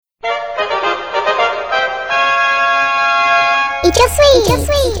Eat Your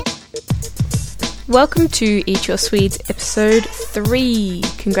Swedes. Welcome to Eat Your Swedes episode 3.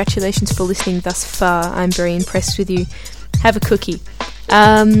 Congratulations for listening thus far. I'm very impressed with you. Have a cookie.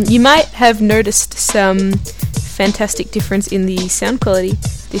 You might have noticed some fantastic difference in the sound quality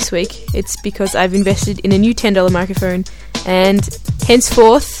this week. It's because I've invested in a new $10 microphone, and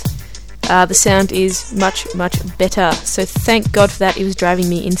henceforth the sound is much better. So thank God for that. It was driving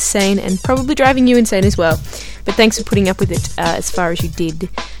me insane and probably driving you insane as well. But thanks for putting up with it as far as you did.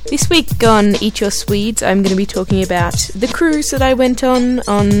 This week on Eat Your Swedes, I'm going to be talking about the cruise that I went on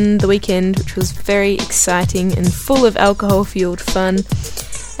the weekend, which was very exciting and full of alcohol-fueled fun.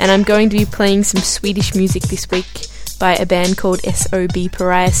 And I'm going to be playing some Swedish music this week by a band called SOB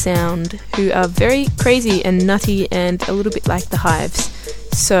Pariah Sound, who are very crazy and nutty and a little bit like the Hives.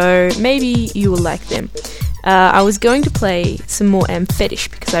 So maybe you will like them. I was going to play some more Am Fetish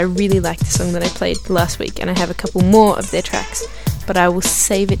because I really liked the song that I played last week, and I have a couple more of their tracks, but I will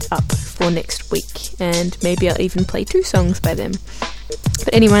save it up for next week, and maybe I'll even play 2 songs by them.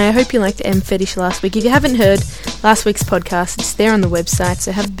 But anyway, I hope you liked Am Fetish last week. If you haven't heard last week's podcast, it's there on the website,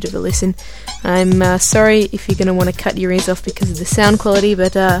 so have a bit of a listen. I'm sorry if you're going to want to cut your ears off because of the sound quality,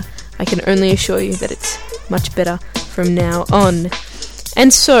 but I can only assure you that it's much better from now on.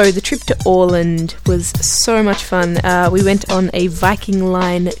 And so, the trip to Åland was so much fun. We went on a Viking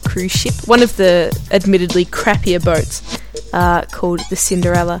Line cruise ship, one of the admittedly crappier boats, called the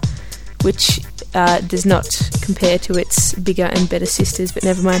Cinderella, which does not compare to its bigger and better sisters, but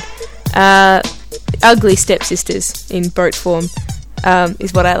never mind. Ugly stepsisters in boat form,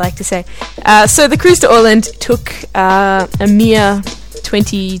 is what I like to say. So the cruise to Åland took a mere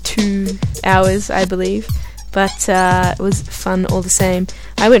 22 hours, I believe. But it was fun all the same.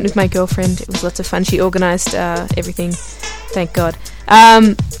 I went with my girlfriend. It was lots of fun. She organised everything, thank God.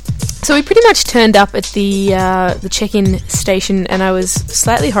 So we pretty much turned up at the check-in station, and I was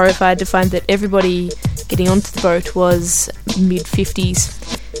slightly horrified to find that everybody getting onto the boat was mid-50s.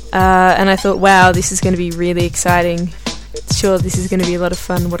 And I thought, wow, this is going to be really exciting. Sure, this is going to be a lot of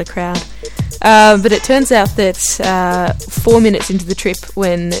fun. What a crowd. But it turns out that 4 minutes into the trip,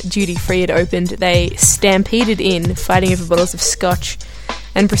 when duty free had opened, they stampeded in, fighting over bottles of scotch,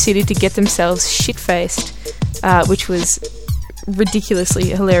 and proceeded to get themselves shit-faced, which was ridiculously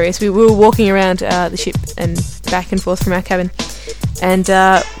hilarious. We were walking around the ship and back and forth from our cabin, and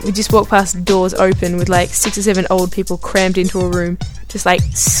we just walked past doors open with like 6 or 7 old people crammed into a room, just like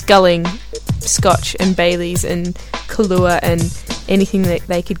sculling scotch and Baileys and Kahlua and anything that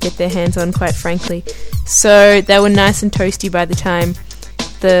they could get their hands on, quite frankly. So they were nice and toasty by the time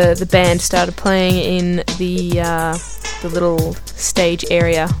the band started playing in the little stage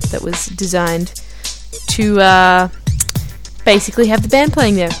area that was designed to basically have the band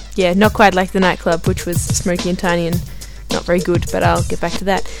playing there. Yeah, not quite like the nightclub, which was smoky and tiny and not very good, but I'll get back to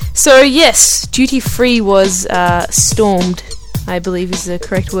that. So yes, duty free was stormed, I believe is the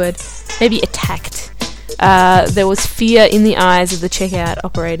correct word. Maybe attacked. There was fear in the eyes of the checkout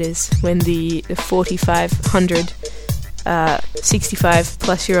operators when the 4,500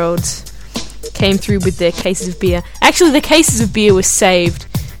 65-plus-year-olds came through with their cases of beer. Actually, the cases of beer were saved.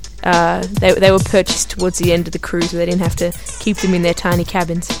 They were purchased towards the end of the cruise, so they didn't have to keep them in their tiny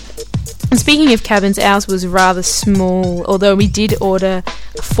cabins. And speaking of cabins, ours was rather small, although we did order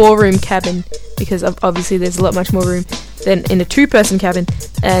a 4-room cabin, because obviously there's a lot much more room than in a 2-person cabin,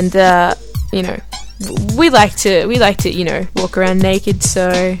 and we like to walk around naked,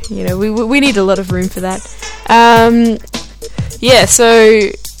 so we need a lot of room for that.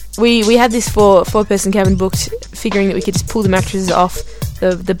 So we had this 4-person cabin booked, figuring that we could just pull the mattresses off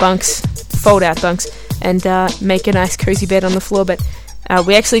the bunks, fold out bunks, and make a nice cozy bed on the floor. But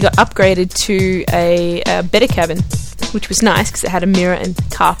we actually got upgraded to a better cabin, which was nice because it had a mirror and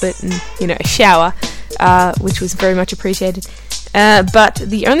carpet and a shower, which was very much appreciated. But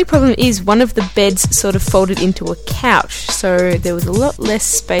the only problem is one of the beds sort of folded into a couch, so there was a lot less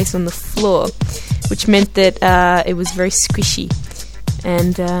space on the floor, which meant that it was very squishy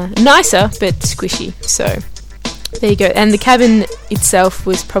and nicer, but squishy. So there you go. And the cabin itself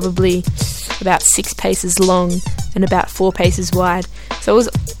was probably about 6 paces long and about 4 paces wide, so it was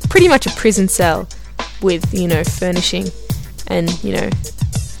pretty much a prison cell with furnishing and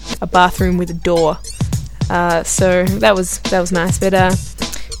a bathroom with a door. So that was nice, but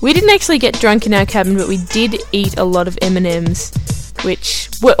we didn't actually get drunk in our cabin, but we did eat a lot of M&Ms, which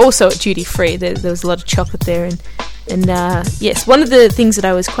were also at duty free. There was a lot of chocolate there, and yes, one of the things that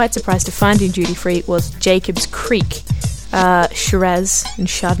I was quite surprised to find in duty free was Jacob's Creek Shiraz and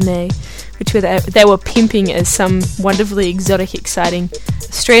Chardonnay, which they were pimping as some wonderfully exotic, exciting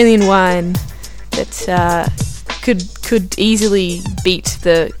Australian wine that could could easily beat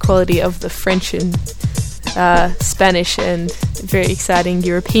the quality of the French and Spanish and very exciting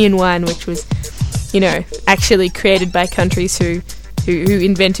European wine, which was, actually created by countries who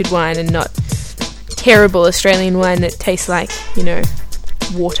invented wine and not terrible Australian wine that tastes like,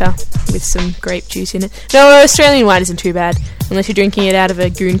 water with some grape juice in it. No, Australian wine isn't too bad, unless you're drinking it out of a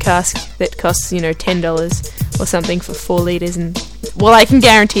goon cask that costs, $10 or something for 4 litres, and, well, I can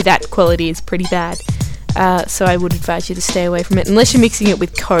guarantee that quality is pretty bad. So I would advise you to stay away from it, unless you're mixing it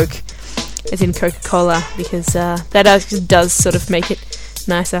with Coke, as in Coca-Cola, because that does sort of make it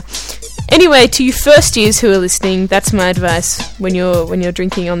nicer. Anyway, to you first years who are listening, that's my advice when you're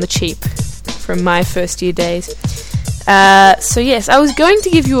drinking on the cheap from my first year days. So yes, I was going to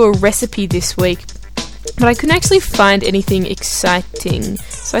give you a recipe this week, but I couldn't actually find anything exciting,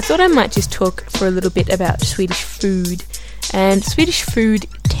 so I thought I might just talk for a little bit about Swedish food. And Swedish food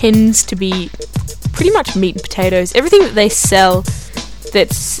tends to be pretty much meat and potatoes. Everything that they sell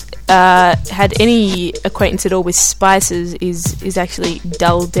that's had any acquaintance at all with spices is actually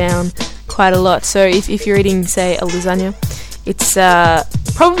dulled down quite a lot. So if you're eating, say, a lasagna, it's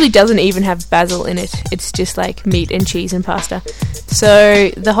probably doesn't even have basil in it. It's just like meat and cheese and pasta. So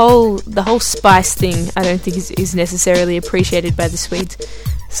the whole spice thing, I don't think is necessarily appreciated by the Swedes.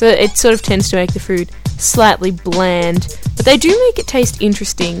 So it sort of tends to make the food slightly bland, but they do make it taste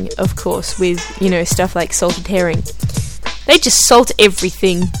interesting, of course, with stuff like salted herring. They just salt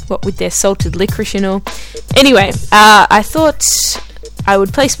everything, what with their salted licorice and all. Anyway, I thought I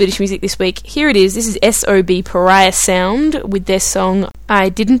would play Swedish music this week. Here it is. This is SOB Pariah Sound with their song I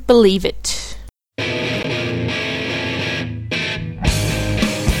Didn't Believe It.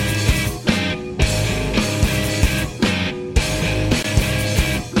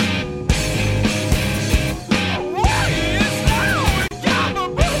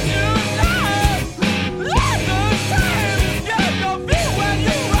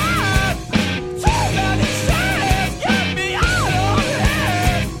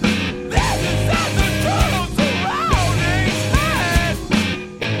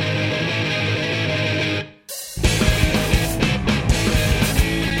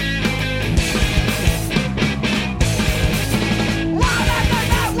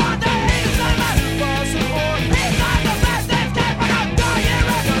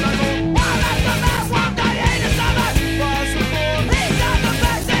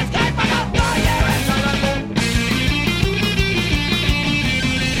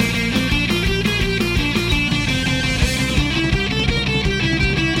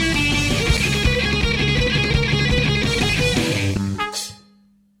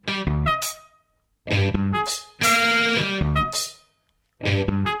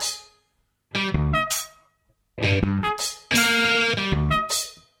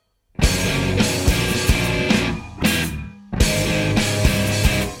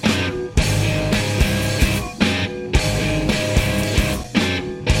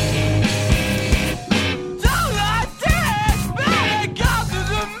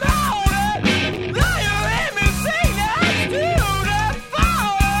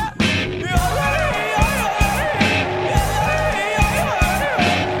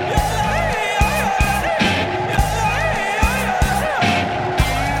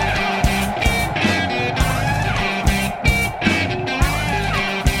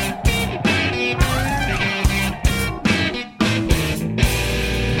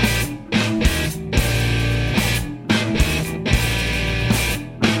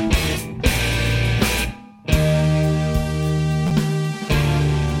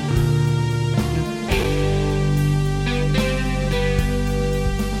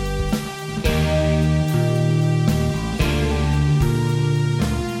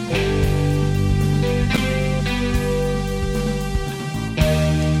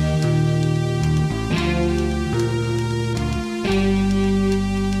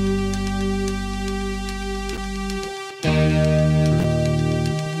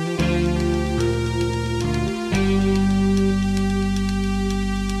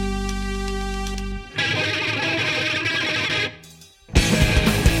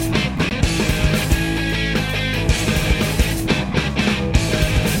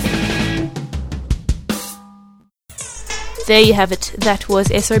 There you have it. That was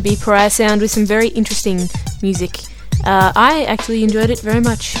SOB Pariah Sound with some very interesting music. I actually enjoyed it very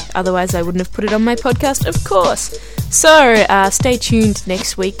much. Otherwise, I wouldn't have put it on my podcast, of course. So, stay tuned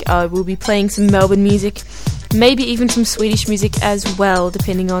next week. I will be playing some Melbourne music, maybe even some Swedish music as well,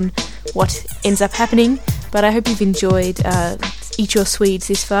 depending on what ends up happening. But I hope you've enjoyed Eat Your Swedes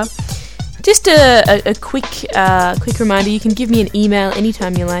this far. Just a quick reminder, you can give me an email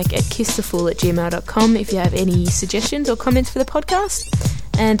anytime you like at kissthefool@gmail.com if you have any suggestions or comments for the podcast,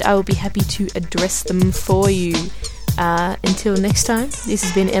 and I will be happy to address them for you. Until next time, this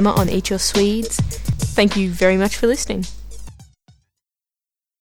has been Emma on Eat Your Swedes. Thank you very much for listening.